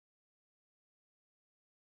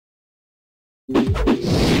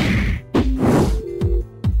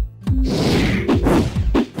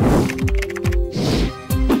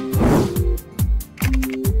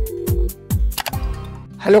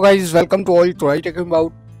Hello guys, welcome to all today talking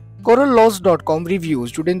about Corollose.com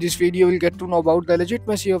reviews. Today in this video we'll get to know about the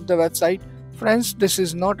legitimacy of the website. Friends, this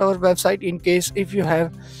is not our website. In case if you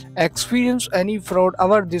have experienced any fraud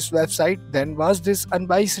over this website, then watch this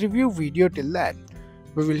unbiased review video till then.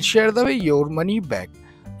 We will share the way your money back.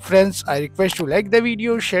 Friends, I request you like the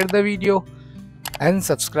video, share the video and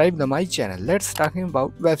subscribe to my channel. Let's talking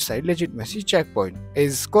about website legitimacy checkpoint.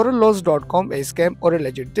 Is Corollose.com a scam or a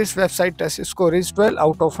legit? This website test score is 12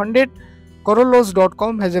 out of 100.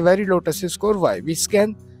 Corollose.com has a very low test score. Why? We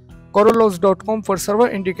scan Corollose.com for server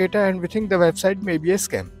indicator and we think the website may be a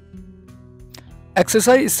scam.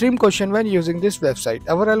 Exercise stream question when using this website.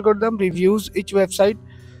 Our algorithm reviews each website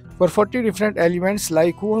for 40 different elements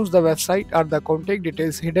like who owns the website, are the contact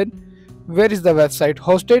details hidden, where is the website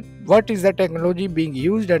hosted, what is the technology being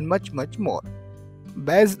used, and much more.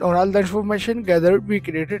 Based on all the information gathered, we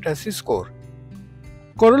created a test score.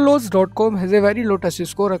 Corollose.com has a very low test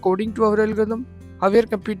score according to our algorithm. However,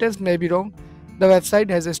 computers may be wrong. The website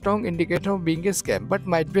has a strong indicator of being a scam but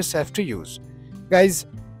might be safe to use. Guys,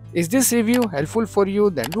 is this review helpful for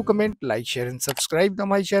you? Then do comment, like, share and subscribe to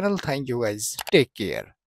my channel. Thank you guys. Take care.